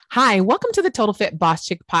Hi, welcome to the Total Fit Boss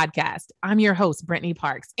Chick podcast. I'm your host, Brittany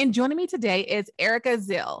Parks, and joining me today is Erica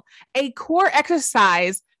Zill, a core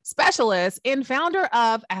exercise specialist and founder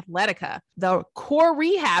of Athletica, the core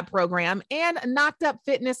rehab program, and Knocked Up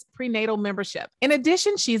Fitness prenatal membership. In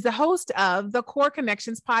addition, she's the host of the Core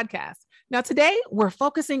Connections podcast. Now, today we're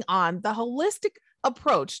focusing on the holistic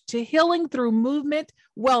approach to healing through movement,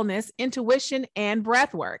 wellness, intuition, and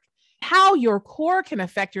breath work, how your core can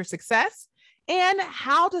affect your success and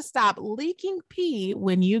how to stop leaking pee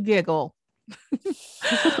when you giggle.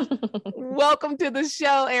 Welcome to the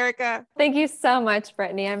show, Erica. Thank you so much,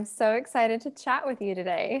 Brittany. I'm so excited to chat with you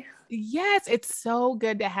today. Yes, it's so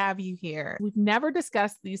good to have you here. We've never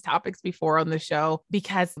discussed these topics before on the show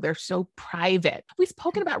because they're so private. We've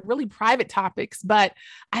spoken about really private topics, but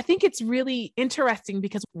I think it's really interesting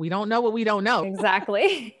because we don't know what we don't know.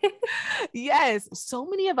 Exactly. Yes, so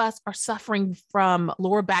many of us are suffering from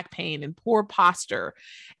lower back pain and poor posture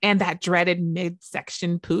and that dreaded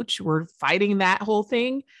midsection pooch. We're fighting that whole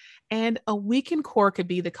thing, and a weakened core could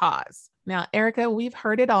be the cause. Now, Erica, we've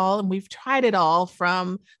heard it all and we've tried it all,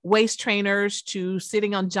 from waist trainers to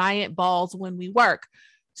sitting on giant balls when we work.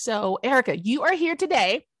 So, Erica, you are here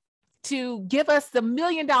today to give us the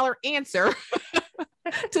 $1,000,000 answer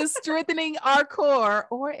to strengthening our core,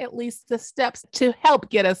 or at least the steps to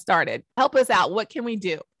help get us started. Help us out. What can we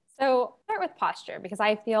do? So start with posture, because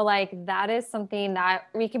I feel like that is something that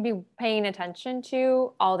we can be paying attention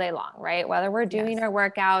to all day long, right? Whether we're doing our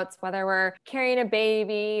workouts, whether we're carrying a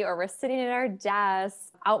baby or we're sitting at our desk,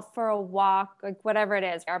 out for a walk, like whatever it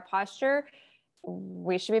is, our posture,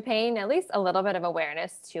 we should be paying at least a little bit of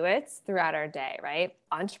awareness to it throughout our day, right?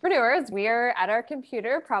 Entrepreneurs, we are at our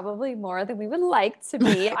computer probably more than we would like to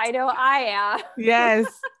be. I know I am. Yes.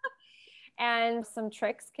 And some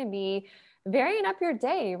tricks can be varying up your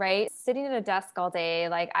day, right? Sitting at a desk all day.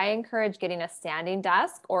 Like, I encourage getting a standing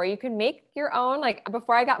desk, or you can make your own. Like,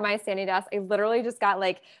 before I got my standing desk, I literally just got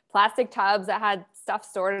like plastic tubs that had stuff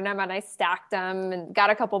stored in them, and I stacked them and got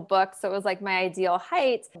a couple books. So it was like my ideal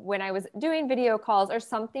height when I was doing video calls or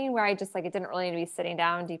something where I just like, it didn't really need to be sitting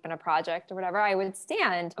down deep in a project or whatever. I would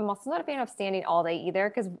stand. I'm also not a fan of standing all day either,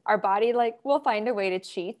 because our body like will find a way to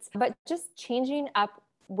cheat, but just changing up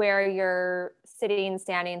where you're sitting,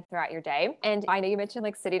 standing throughout your day. And I know you mentioned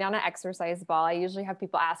like sitting on an exercise ball. I usually have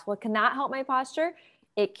people ask, well, can that help my posture?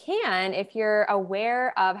 It can, if you're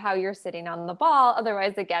aware of how you're sitting on the ball.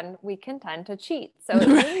 Otherwise, again, we can tend to cheat. So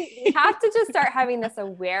we have to just start having this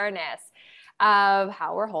awareness of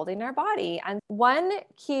how we're holding our body. And one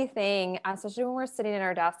key thing, especially when we're sitting at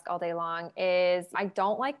our desk all day long, is I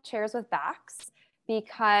don't like chairs with backs,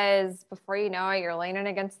 because before you know it, you're leaning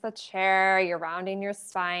against the chair, you're rounding your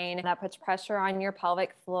spine. That puts pressure on your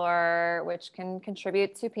pelvic floor, which can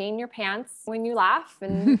contribute to peeing your pants when you laugh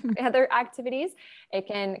and other activities. It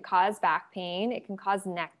can cause back pain. It can cause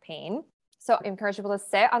neck pain. So I encourage people to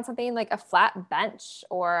sit on something like a flat bench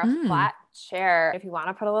or a flat chair. If you want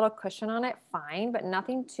to put a little cushion on it, fine, but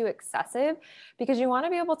nothing too excessive, because you want to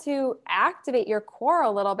be able to activate your core a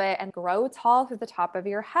little bit and grow tall through the top of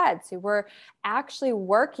your head. So we're actually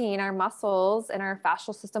working our muscles and our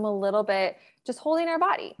fascial system a little bit, just holding our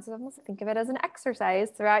body. So almost think of it as an exercise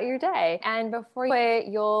throughout your day. And before you quit,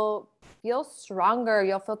 you'll feel stronger,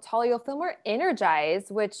 you'll feel taller, you'll feel more energized,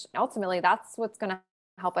 which ultimately that's what's going to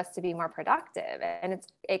help us to be more productive. And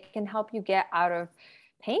it can help you get out of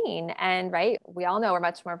pain. And right, we all know we're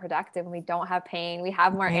much more productive when we don't have pain. We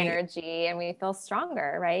have more energy and we feel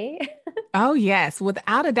stronger, right? Oh, yes,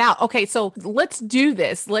 without a doubt. Okay, so let's do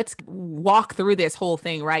this. Let's walk through this whole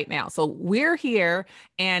thing right now. So we're here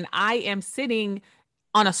and I am sitting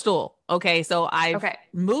on a stool. Okay. So I've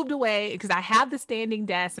moved away because I have the standing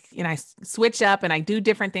desk and I switch up and I do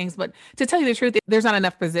different things. But to tell you the truth, there's not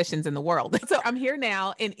enough positions in the world. So I'm here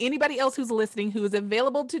now. And anybody else who's listening who is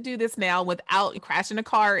available to do this now without crashing a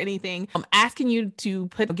car or anything, I'm asking you to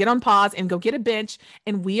get on pause and go get a bench.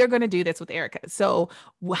 And we are going to do this with Erica. So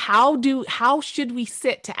how should we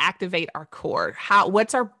sit to activate our core?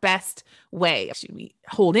 What's our best way? Should we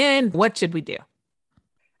hold in? What should we do?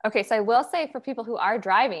 Okay, so I will say, for people who are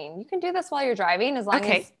driving, you can do this while you're driving, as long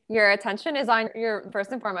as your attention is on your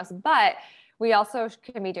first and foremost. But we also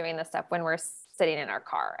can be doing this stuff when we're sitting in our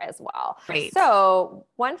car as well. Right. So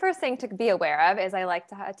one first thing to be aware of is I like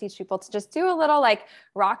to teach people to just do a little like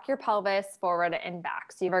rock your pelvis forward and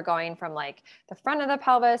back. So you're going from like the front of the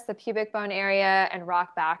pelvis, the pubic bone area, and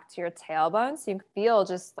rock back to your tailbone. So you can feel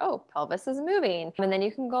just, pelvis is moving. And then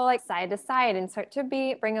you can go like side to side and start to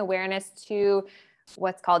bring awareness to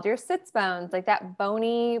what's called your sits bones, like that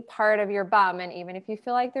bony part of your bum. And even if you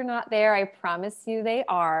feel like they're not there, I promise you they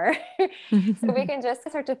are. So we can just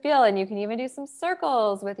start to feel, and you can even do some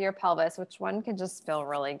circles with your pelvis, which one can just feel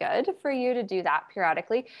really good for you to do that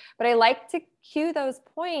periodically. But I like to cue those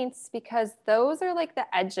points because those are like the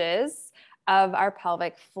edges of our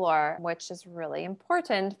pelvic floor, which is really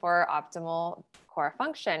important for optimal core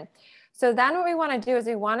function. So then what we want to do is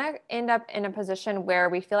we want to end up in a position where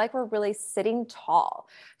we feel like we're really sitting tall.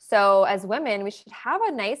 So as women, we should have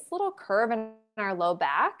a nice little curve in our low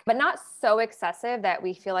back, but not so excessive that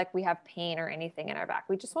we feel like we have pain or anything in our back.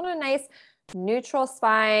 We just want a nice neutral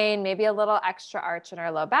spine, maybe a little extra arch in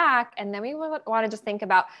our low back. And then we want to just think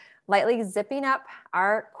about lightly zipping up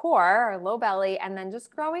our core, our low belly, and then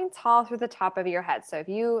just growing tall through the top of your head. So if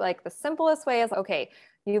you like, the simplest way is, okay,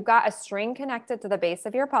 you've got a string connected to the base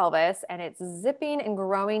of your pelvis and it's zipping and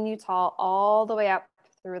growing you tall all the way up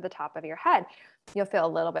through the top of your head. You'll feel a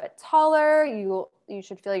little bit taller. You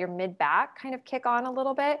should feel your mid back kind of kick on a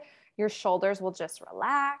little bit. Your shoulders will just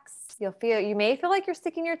relax. You may feel like you're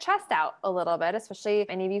sticking your chest out a little bit, especially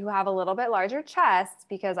any of you who have a little bit larger chest,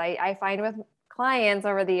 because I find with clients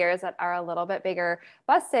over the years that are a little bit bigger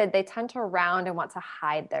busted, they tend to round and want to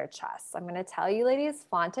hide their chests. I'm going to tell you, ladies,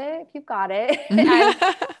 flaunt it if you've got it.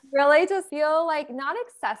 And really just feel like not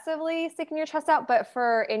excessively sticking your chest out, but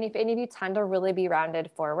if any of you tend to really be rounded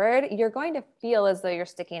forward, you're going to feel as though you're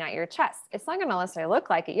sticking out your chest. It's not going to necessarily look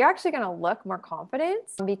like it. You're actually going to look more confident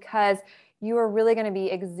because you are really going to be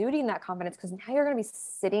exuding that confidence because now you're going to be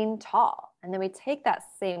sitting tall. And then we take that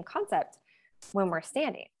same concept when we're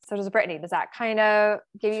standing. So Brittany, does that kind of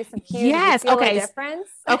give you some cues? Yes. Okay. Difference?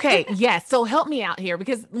 Okay. Yes. So help me out here,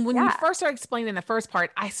 because when you first started explaining the first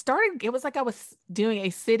part, it was like I was doing a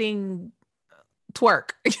sitting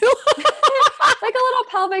twerk. Like a little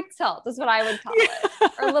pelvic tilt is what I would call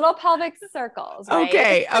it, or little pelvic circles. Right?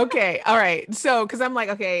 Okay. Okay. All right. So, cause I'm like,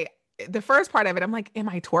 okay, the first part of it, I'm like, am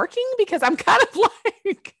I twerking? Because I'm kind of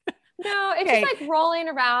like, no, it's just like rolling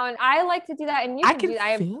around. I like to do that. And I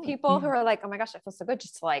have people who are like, oh my gosh, it feels so good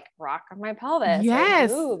just to like rock on my pelvis. Yes.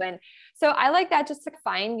 Move. And so I like that, just to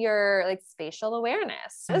find your like spatial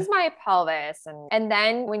awareness. This is my pelvis. And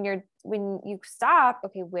then when you stop,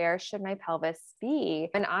 okay, where should my pelvis be?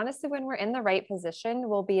 And honestly, when we're in the right position,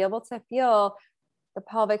 we'll be able to feel the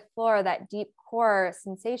pelvic floor, that deep core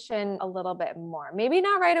sensation a little bit more. Maybe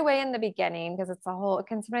not right away in the beginning, because it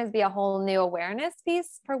can sometimes be a whole new awareness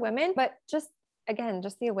piece for women, but just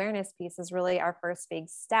the awareness piece is really our first big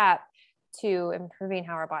step to improving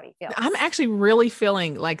how our body feels. I'm actually really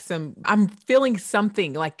feeling like I'm feeling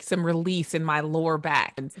something like some release in my lower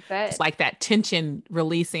back. It's like that tension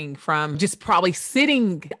releasing from just probably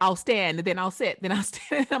sitting. I'll stand, then I'll sit, then I'll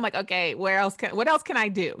stand. I'm like, okay, what else can I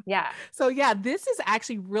do? Yeah. So yeah, this is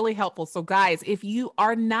actually really helpful. So guys, if you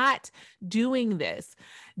are not doing this,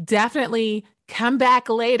 definitely come back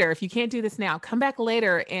later. If you can't do this now, come back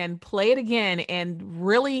later and play it again and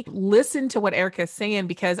really listen to what Erica is saying,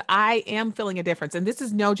 because I am feeling a difference. And this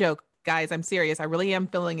is no joke, guys. I'm serious. I really am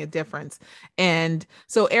feeling a difference. And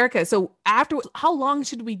so Erica, how long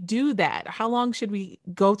should we do that? How long should we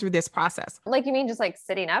go through this process? Like, you mean just like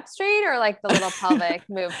sitting up straight, or like the little pelvic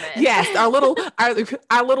movement? Yes.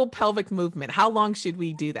 Our little pelvic movement. How long should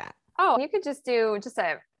we do that? Oh, you could just do just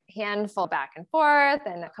a handful back and forth,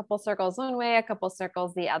 and a couple circles one way, a couple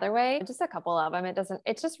circles the other way, just a couple of them.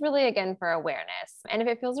 It's just really, again, for awareness. And if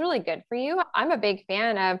it feels really good for you, I'm a big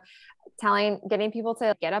fan of getting people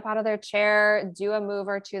to get up out of their chair, do a move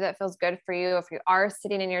or two that feels good for you. If you are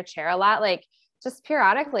sitting in your chair a lot, like just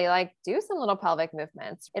periodically, like do some little pelvic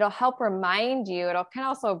movements. It'll help remind you. It'll can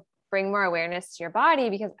also bring more awareness to your body,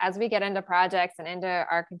 because as we get into projects and into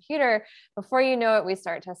our computer, before you know it, we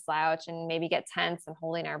start to slouch and maybe get tense and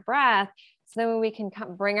holding our breath. So then when we can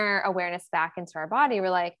bring our awareness back into our body, we're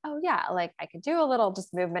like, oh yeah, like I could do a little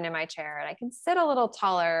just movement in my chair, and I can sit a little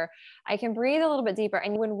taller. I can breathe a little bit deeper.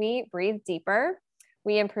 And when we breathe deeper,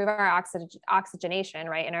 we improve our oxygenation,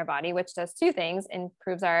 right, in our body, which does two things: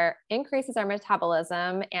 increases our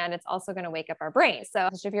metabolism, and it's also going to wake up our brain. So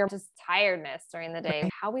if you're just tiredness during the day,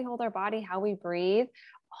 how we hold our body, how we breathe,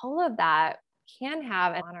 all of that can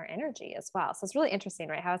have on our energy as well. So it's really interesting,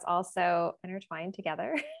 right? How it's also intertwined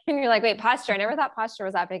together. And you're like, wait, posture. I never thought posture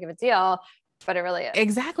was that big of a deal. but it really is.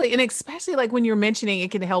 Exactly. And especially like when you're mentioning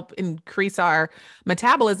it can help increase our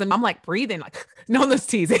metabolism. I'm like breathing, like, no, that's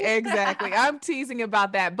teasing. Exactly. I'm teasing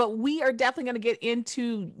about that. But we are definitely going to get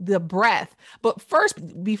into the breath. But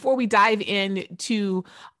first, before we dive into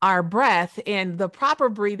our breath and the proper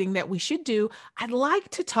breathing that we should do, I'd like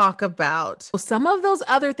to talk about some of those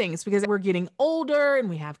other things because we're getting older and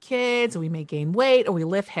we have kids, and we may gain weight or we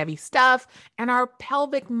lift heavy stuff, and our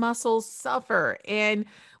pelvic muscles suffer. And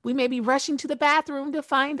we may be rushing to the bathroom to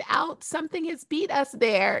find out something has beat us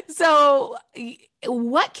there. So,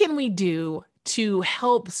 what can we do to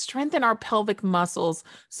help strengthen our pelvic muscles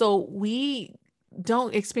so we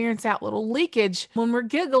don't experience that little leakage when we're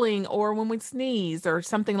giggling or when we sneeze or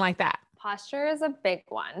something like that? Posture is a big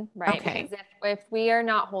one, right? Okay. Because if we are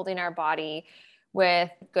not holding our body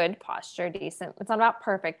with good posture, decent, it's not about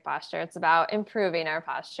perfect posture, it's about improving our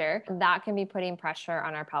posture. That can be putting pressure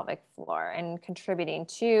on our pelvic floor and contributing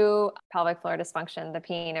to pelvic floor dysfunction, the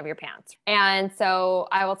peeing of your pants. And so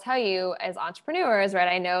I will tell you, as entrepreneurs, right,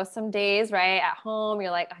 I know some days, right, at home,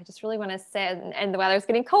 you're like, I just really want to sit, and the weather's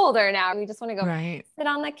getting colder now. We just want to go Right. sit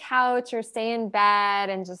on the couch or stay in bed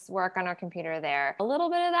and just work on our computer there. A little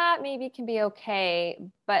bit of that maybe can be okay.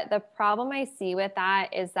 But the problem I see with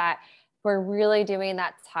that is that we're really doing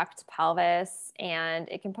that tucked pelvis, and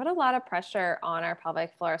it can put a lot of pressure on our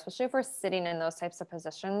pelvic floor, especially if we're sitting in those types of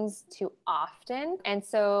positions too often. And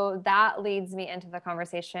so that leads me into the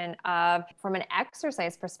conversation of, from an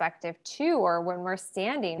exercise perspective too, or when we're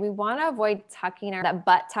standing, we want to avoid tucking that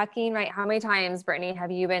butt tucking, right? How many times, Brittany,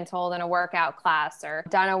 have you been told in a workout class or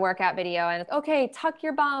done a workout video and it's okay, tuck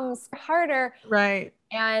your bums harder? Right.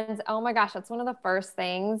 And oh my gosh, that's one of the first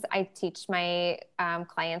things I teach my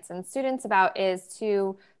clients and students about, is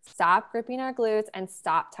to stop gripping our glutes and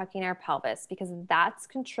stop tucking our pelvis, because that's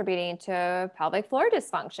contributing to pelvic floor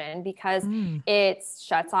dysfunction, because Mm. it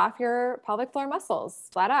shuts off your pelvic floor muscles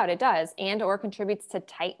flat out. It does, and or contributes to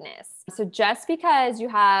tightness. So just because you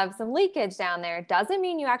have some leakage down there doesn't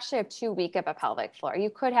mean you actually have too weak of a pelvic floor. You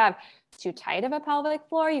could have too tight of a pelvic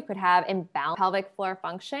floor. You could have imbalanced pelvic floor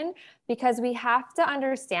function, because we have to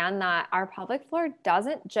understand that our pelvic floor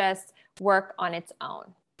doesn't just work on its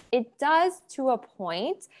own. It does to a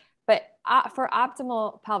point, but for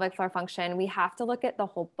optimal pelvic floor function, we have to look at the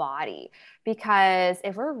whole body, because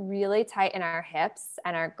if we're really tight in our hips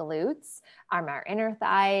and our glutes, our inner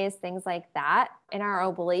thighs, things like that, in our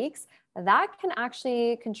obliques, that can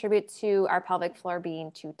actually contribute to our pelvic floor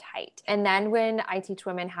being too tight. And then when I teach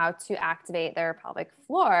women how to activate their pelvic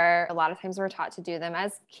floor, a lot of times we're taught to do them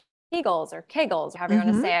as Kegels or Kegels, however you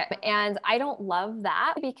want to say it. And I don't love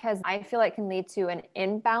that, because I feel like it can lead to an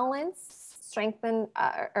imbalance, strengthen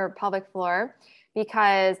or pelvic floor,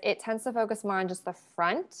 because it tends to focus more on just the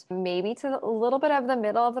front, maybe to a little bit of the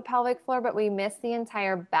middle of the pelvic floor, but we miss the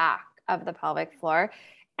entire back of the pelvic floor.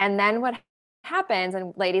 And then what happens,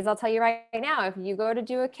 and ladies, I'll tell you right now, if you go to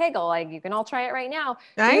do a Kegel, like, you can all try it right now,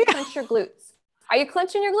 you clench your glutes. Are you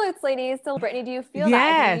clenching your glutes, ladies? So Brittany, do you feel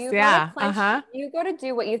that? If Yes. you Yeah. go to clench, you go to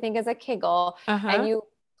do what you think is a Kegel, and you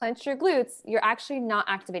clench your glutes, you're actually not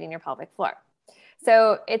activating your pelvic floor.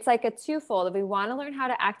 So it's like a twofold. If we want to learn how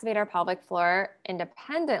to activate our pelvic floor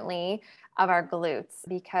independently of our glutes,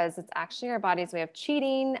 because it's actually our body's way of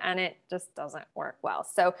cheating, and it just doesn't work well.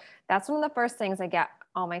 So that's one of the first things I get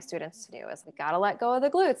all my students to do, is we got to let go of the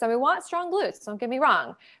glutes. And we want strong glutes, don't get me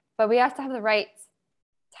wrong, but we have to have the right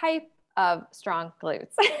type of strong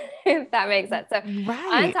glutes, if that makes sense. So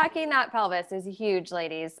Right. untucking that pelvis is huge,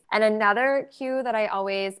 ladies. And another cue that I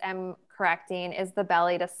always am correcting is the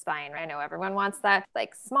belly to spine. I know everyone wants that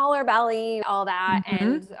like smaller belly, all that.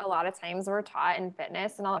 And a lot of times we're taught in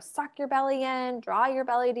fitness and I'll suck your belly in, draw your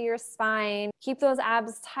belly to your spine, keep those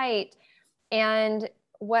abs tight. And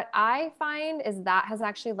what I find is that has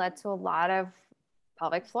actually led to a lot of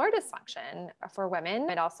pelvic floor dysfunction for women.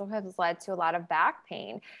 It also has led to a lot of back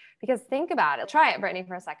pain, because think about it. Try it, Brittany,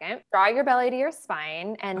 for a second. Draw your belly to your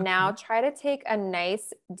spine, and now try to take a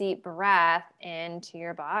nice deep breath into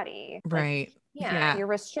your body. Right. Yeah, you're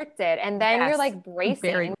restricted. And then you're like Very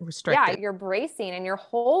bracing. restricted. Yeah, you're bracing and you're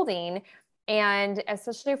holding. And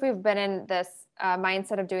especially if we've been in this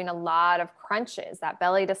mindset of doing a lot of crunches, that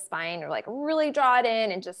belly to spine, or like really draw it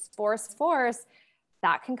in and just force,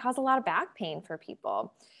 that can cause a lot of back pain for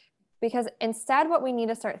people. Because instead, what we need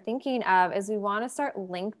to start thinking of is we want to start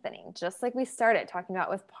lengthening, just like we started talking about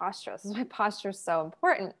with posture. This is why posture is so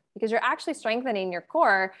important, because you're actually strengthening your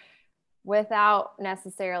core without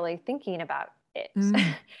necessarily thinking about it.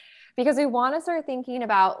 Because we want to start thinking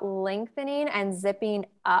about lengthening and zipping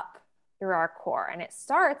up through our core. And it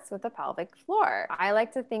starts with the pelvic floor. I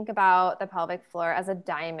like to think about the pelvic floor as a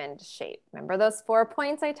diamond shape. Remember those 4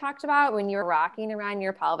 points I talked about when you're rocking around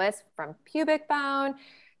your pelvis from pubic bone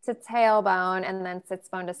to tailbone and then sits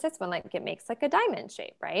bone to sits bone, like it makes like a diamond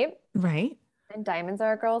shape, right? Right. And diamonds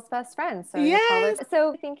are a girl's best friend. So your Yes. pelvic,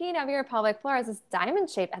 so thinking of your pelvic floor as this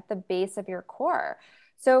diamond shape at the base of your core.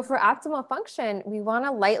 So for optimal function, we want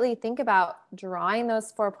to lightly think about drawing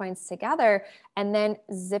those 4 points together and then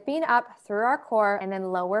zipping up through our core and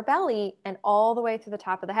then lower belly and all the way to the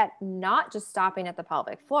top of the head, not just stopping at the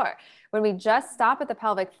pelvic floor. When we just stop at the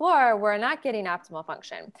pelvic floor, we're not getting optimal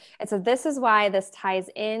function. And so this is why this ties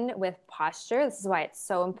in with posture. This is why it's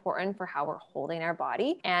so important for how we're holding our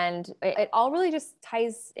body. And it all really just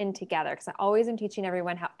ties in together, because I always am teaching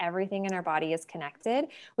everyone how everything in our body is connected.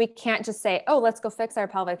 We can't just say, oh, let's go fix our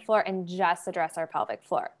pelvic floor and just address our pelvic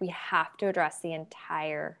floor. We have to address the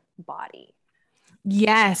entire body.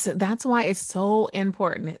 Yes, that's why it's so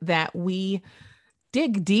important that we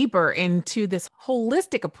dig deeper into this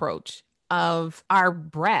holistic approach of our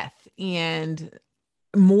breath and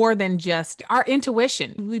more than just our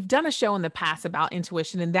intuition. We've done a show in the past about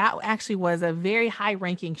intuition, and that actually was a very high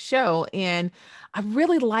ranking show. And I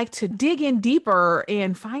really like to dig in deeper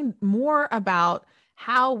and find more about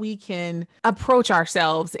how we can approach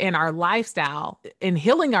ourselves and our lifestyle and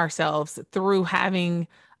healing ourselves through having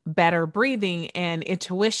better breathing and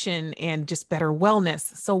intuition and just better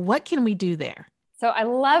wellness. So, what can we do there? So I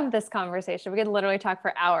love this conversation. We could literally talk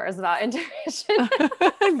for hours about intuition.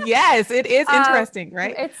 Yes, it is interesting,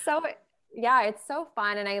 right? Yeah, it's so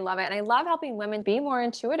fun and I love it. And I love helping women be more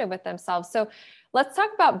intuitive with themselves. So let's talk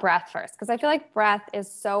about breath first, because I feel like breath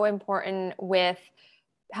is so important with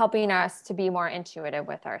helping us to be more intuitive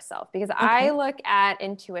with ourselves, because I look at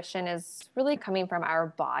intuition as really coming from our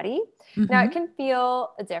body. Now it can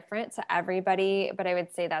feel different to everybody, but I would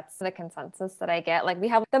say that's the consensus that I get. Like we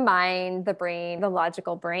have the mind, the brain, the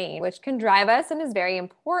logical brain, which can drive us and is very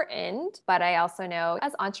important. But I also know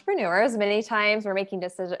as entrepreneurs, many times we're making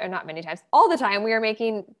decisions, or not many times, all the time we are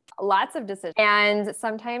making lots of decisions. And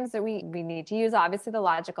sometimes we need to use obviously the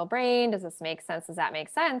logical brain. Does this make sense? Does that make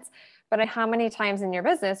sense? But how many times in your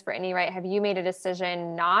business, Brittany, right, have you made a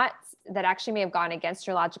decision not that actually may have gone against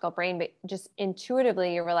your logical brain, but just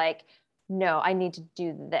intuitively you were like, no, I need to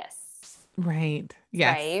do this. Right.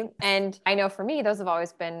 Yes. Right. And I know for me, those have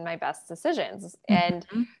always been my best decisions. Mm-hmm.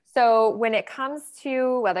 And so when it comes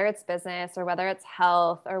to whether it's business or whether it's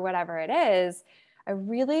health or whatever it is, I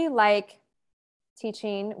really like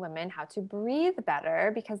teaching women how to breathe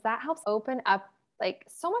better, because that helps open up like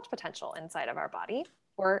so much potential inside of our body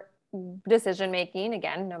for decision making,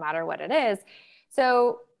 again, no matter what it is.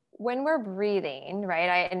 So when we're breathing,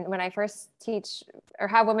 right, and when I first teach or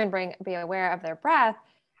have women be aware of their breath,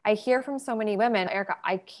 I hear from so many women, Erica,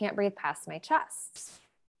 I can't breathe past my chest.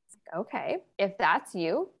 Okay, if that's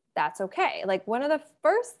you, that's okay. Like one of the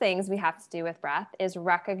first things we have to do with breath is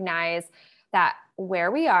recognize that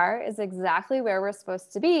where we are is exactly where we're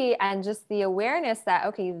supposed to be, and just the awareness that,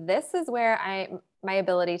 okay, this is where my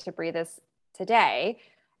ability to breathe is today.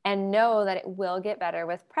 And know that it will get better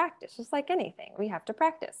with practice, just like anything. We have to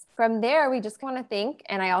practice. From there, we just want to think.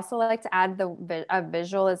 And I also like to add a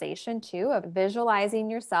visualization too, of visualizing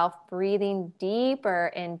yourself breathing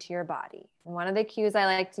deeper into your body. And one of the cues I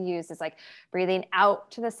like to use is like breathing out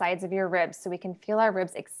to the sides of your ribs, so we can feel our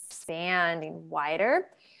ribs expanding wider.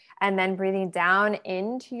 And then breathing down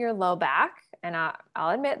into your low back. And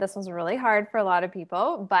I'll admit this was really hard for a lot of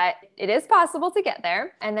people, but it is possible to get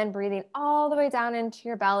there. And then breathing all the way down into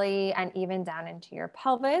your belly and even down into your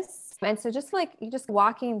pelvis. And so just like you just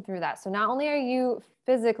walking through that. So not only are you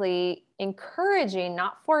physically encouraging,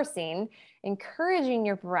 not forcing, encouraging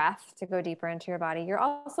your breath to go deeper into your body, you're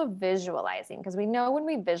also visualizing, because we know when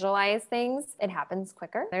we visualize things, it happens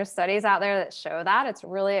quicker. There's studies out there that show that. It's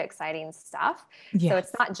really exciting stuff. Yes. So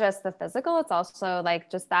it's not just the physical, it's also like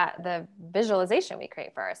just the visualization we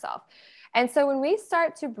create for ourselves. And so when we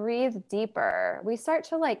start to breathe deeper, we start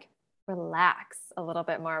to like relax a little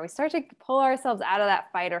bit more. We start to pull ourselves out of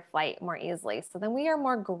that fight or flight more easily. So then we are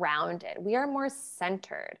more grounded, we are more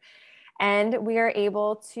centered. And we are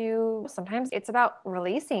able to, sometimes it's about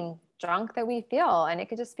releasing junk that we feel. And it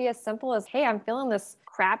could just be as simple as, hey, I'm feeling this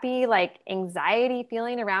crappy, like anxiety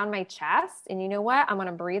feeling around my chest. And you know what? I'm going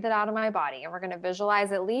to breathe it out of my body, and we're going to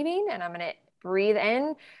visualize it leaving, and I'm going to breathe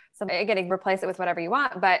in. So again, replace it with whatever you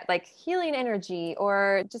want, but like healing energy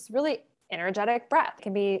or just really energetic breath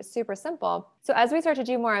can be super simple. So as we start to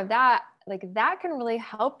do more of that, like that can really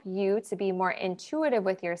help you to be more intuitive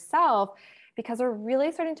with yourself. because we're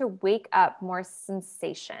really starting to wake up more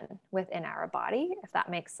sensation within our body, if that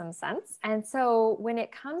makes some sense. And so when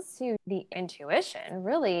it comes to the intuition,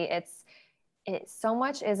 really it so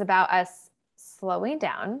much is about us slowing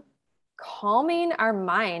down, calming our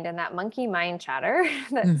mind and that monkey mind chatter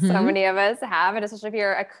that so many of us have. And especially if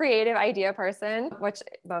you're a creative idea person, which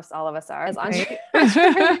most all of us are as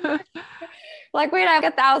entrepreneurs, like we'd have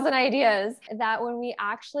 1,000 ideas, that when we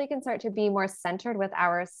actually can start to be more centered with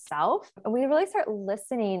ourselves, we really start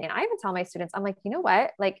listening. And I even tell my students, I'm like, you know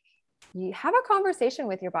what? Like, you have a conversation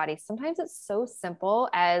with your body. Sometimes it's so simple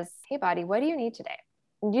as, hey, body, what do you need today?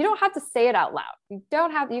 You don't have to say it out loud.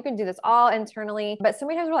 You can do this all internally, but so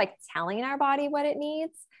many times we're like telling our body what it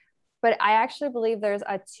needs. But I actually believe there's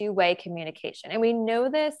a two-way communication. And we know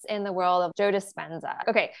this in the world of Joe Dispenza.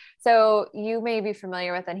 Okay. So you may be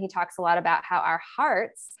familiar with, and he talks a lot about how our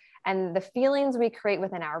hearts and the feelings we create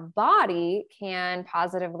within our body can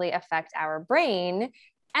positively affect our brain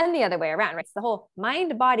and the other way around, right? It's the whole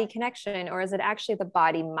mind-body connection, or is it actually the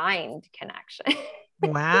body-mind connection?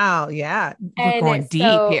 Wow. Yeah. We're going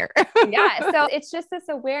deep here. Yeah. So it's just this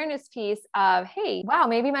awareness piece of, hey, wow,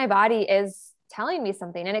 maybe my body is telling me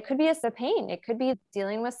something. And it could be a pain. It could be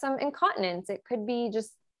dealing with some incontinence. It could be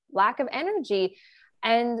just lack of energy.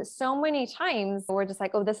 And so many times we're just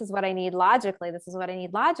like, oh, this is what I need logically. This is what I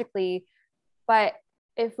need logically. But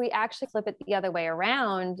if we actually flip it the other way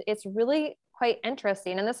around, it's really quite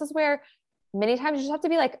interesting. And this is where many times you just have to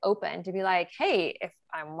be like open to be like, hey, if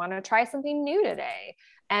I want to try something new today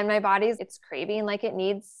and my it's craving, like it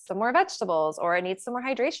needs some more vegetables, or it needs some more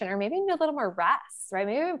hydration, or maybe a little more rest, right?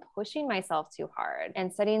 Maybe I'm pushing myself too hard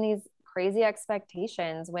and setting these crazy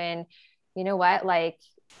expectations when, you know what, like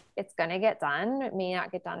it's going to get done. It may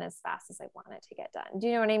not get done as fast as I want it to get done. Do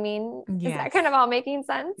you know what I mean? Yes. Is that kind of all making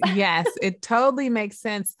sense? Yes, it totally makes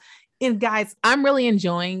sense. And guys, I'm really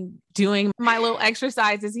enjoying doing my little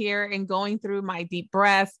exercises here and going through my deep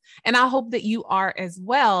breaths. And I hope that you are as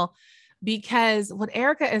well, because what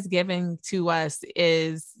Erica is giving to us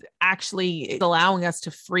is actually allowing us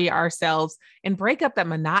to free ourselves and break up that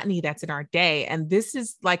monotony that's in our day. And this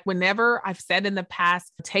is like, whenever I've said in the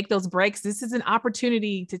past, take those breaks, this is an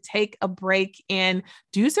opportunity to take a break and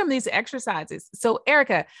do some of these exercises. So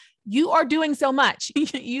Erica, you are doing so much.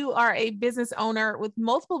 You are a business owner with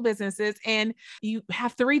multiple businesses and you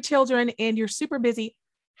have 3 children and you're super busy.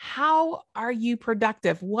 How are you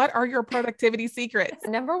productive? What are your productivity secrets?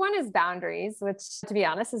 Number one is boundaries, which, to be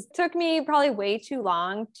honest, took me probably way too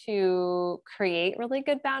long to create really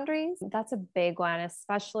good boundaries. That's a big one,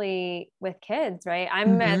 especially with kids, right?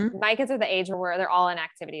 My kids are the age where they're all in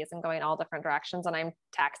activities and going all different directions, and I'm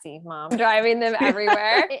taxi mom driving them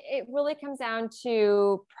everywhere. It really comes down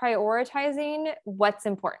to prioritizing what's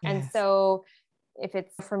important. Yes. And so if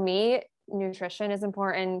it's, for me, nutrition is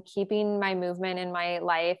important, keeping my movement in my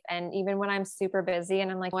life. And even when I'm super busy and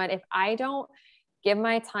I'm like, what, if I don't give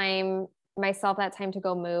myself that time to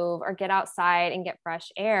go move or get outside and get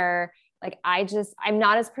fresh air, like I'm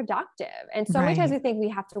not as productive. And so many times we think we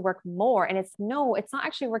have to work more, and it's not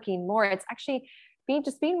actually working more. It's actually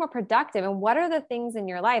being more productive. And what are the things in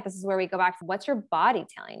your life? This is where we go back to, what's your body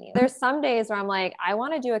telling you? There's some days where I'm like, I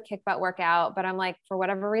want to do a kick butt workout, but I'm like, for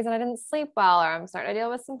whatever reason, I didn't sleep well, or I'm starting to deal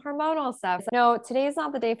with some hormonal stuff. So, no, today's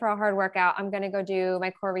not the day for a hard workout. I'm going to go do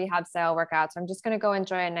my core rehab style workouts. I'm just going to go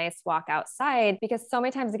enjoy a nice walk outside, because so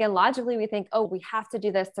many times, again, logically we think, oh, we have to do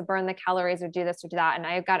this to burn the calories or do this or do that. And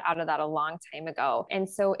I got out of that a long time ago. And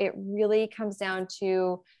so it really comes down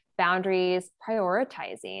to boundaries,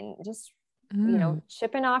 prioritizing, just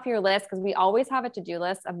chipping off your list, because we always have a to-do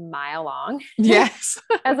list a mile long. Yes.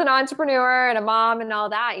 As an entrepreneur and a mom and all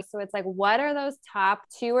that. So it's like, what are those top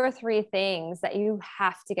 2 or 3 things that you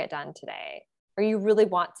have to get done today, or you really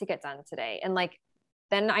want to get done today? And like,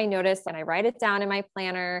 then I notice, and I write it down in my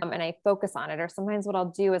planner and I focus on it. Or sometimes what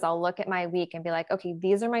I'll do is I'll look at my week and be like, okay,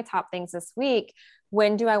 these are my top things this week.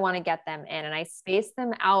 When do I want to get them in? And I space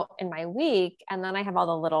them out in my week. And then I have all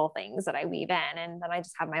the little things that I weave in. And then I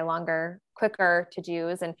just have my longer, quicker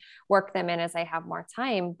to-dos and work them in as I have more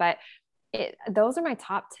time. But those are my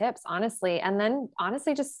top tips, honestly. And then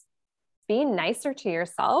honestly, just being nicer to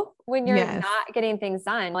yourself when you're not getting things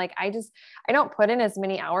done. Like I don't put in as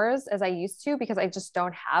many hours as I used to, because I just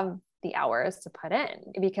don't have the hours to put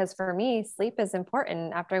in. Because for me, sleep is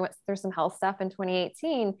important. After I went through some health stuff in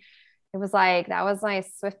 2018, it was like, that was my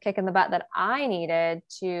swift kick in the butt that I needed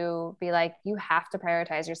to be like, you have to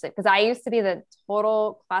prioritize your sleep. Because I used to be the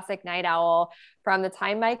total classic night owl from the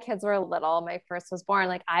time my kids were little. My first was born.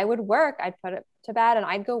 Like I would work, I'd put it to bed and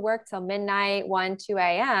I'd go work till midnight, 1, 2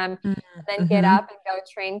 a.m. Then get up and go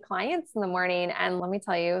train clients in the morning. And let me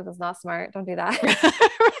tell you, it was not smart. Don't do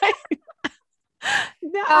that.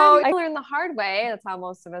 No, I learned the hard way. That's how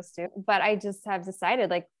most of us do. But I just have decided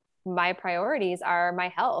like my priorities are my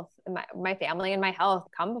health, my family and my health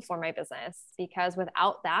come before my business, because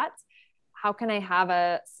without that, how can I have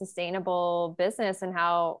a sustainable business, and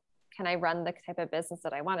how can I run the type of business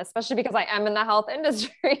that I want, especially because I am in the health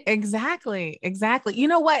industry. exactly. Exactly. You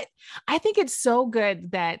know what? I think it's so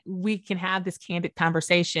good that we can have this candid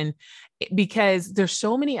conversation because there's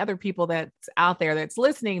so many other people that's out there that's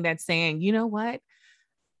listening that's saying, you know what?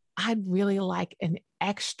 I'd really like an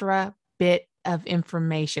extra bit of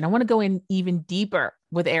information. I want to go in even deeper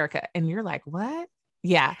with Erica. And you're like, what?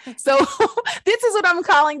 Yeah. So this is what I'm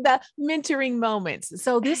calling the mentoring moments.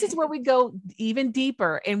 So this is where we go even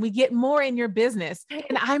deeper and we get more in your business.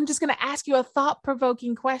 And I'm just going to ask you a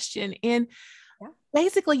thought-provoking question. And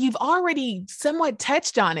basically, you've already somewhat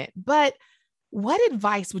touched on it, but what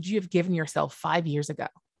advice would you have given yourself 5 years ago?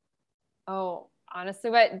 Oh, honestly,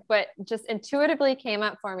 what just intuitively came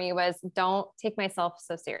up for me was don't take myself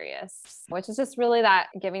so serious, which is just really that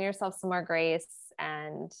giving yourself some more grace,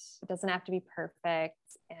 and it doesn't have to be perfect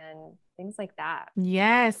and things like that.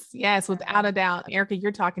 Yes, yes, without a doubt. Erica,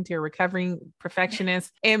 you're talking to a recovering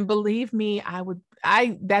perfectionist. And believe me,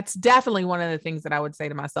 that's definitely one of the things that I would say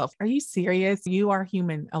to myself. Are you serious? You are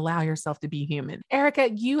human. Allow yourself to be human.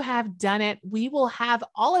 Erica, you have done it. We will have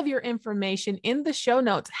all of your information in the show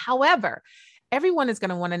notes. However, everyone is going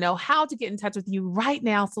to want to know how to get in touch with you right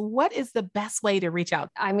now. So what is the best way to reach out?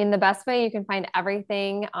 I mean, the best way, you can find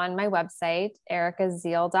everything on my website,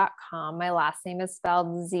 ericaziel.com. My last name is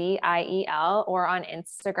spelled Ziel, or on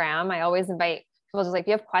Instagram. I always invite people, just like, if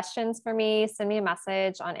you have questions for me, send me a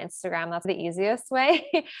message on Instagram. That's the easiest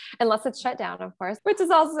way, unless it's shut down, of course, which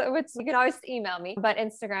you can always email me, but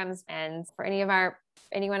Instagram's, and for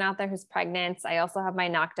anyone out there who's pregnant, I also have my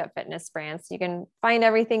Knocked Up Fitness brand. So you can find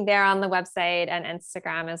everything there on the website and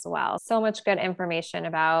Instagram as well. So much good information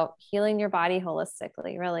about healing your body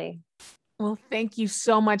holistically, really. Well, thank you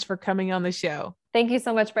so much for coming on the show. Thank you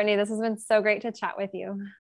so much, Brittany. This has been so great to chat with you.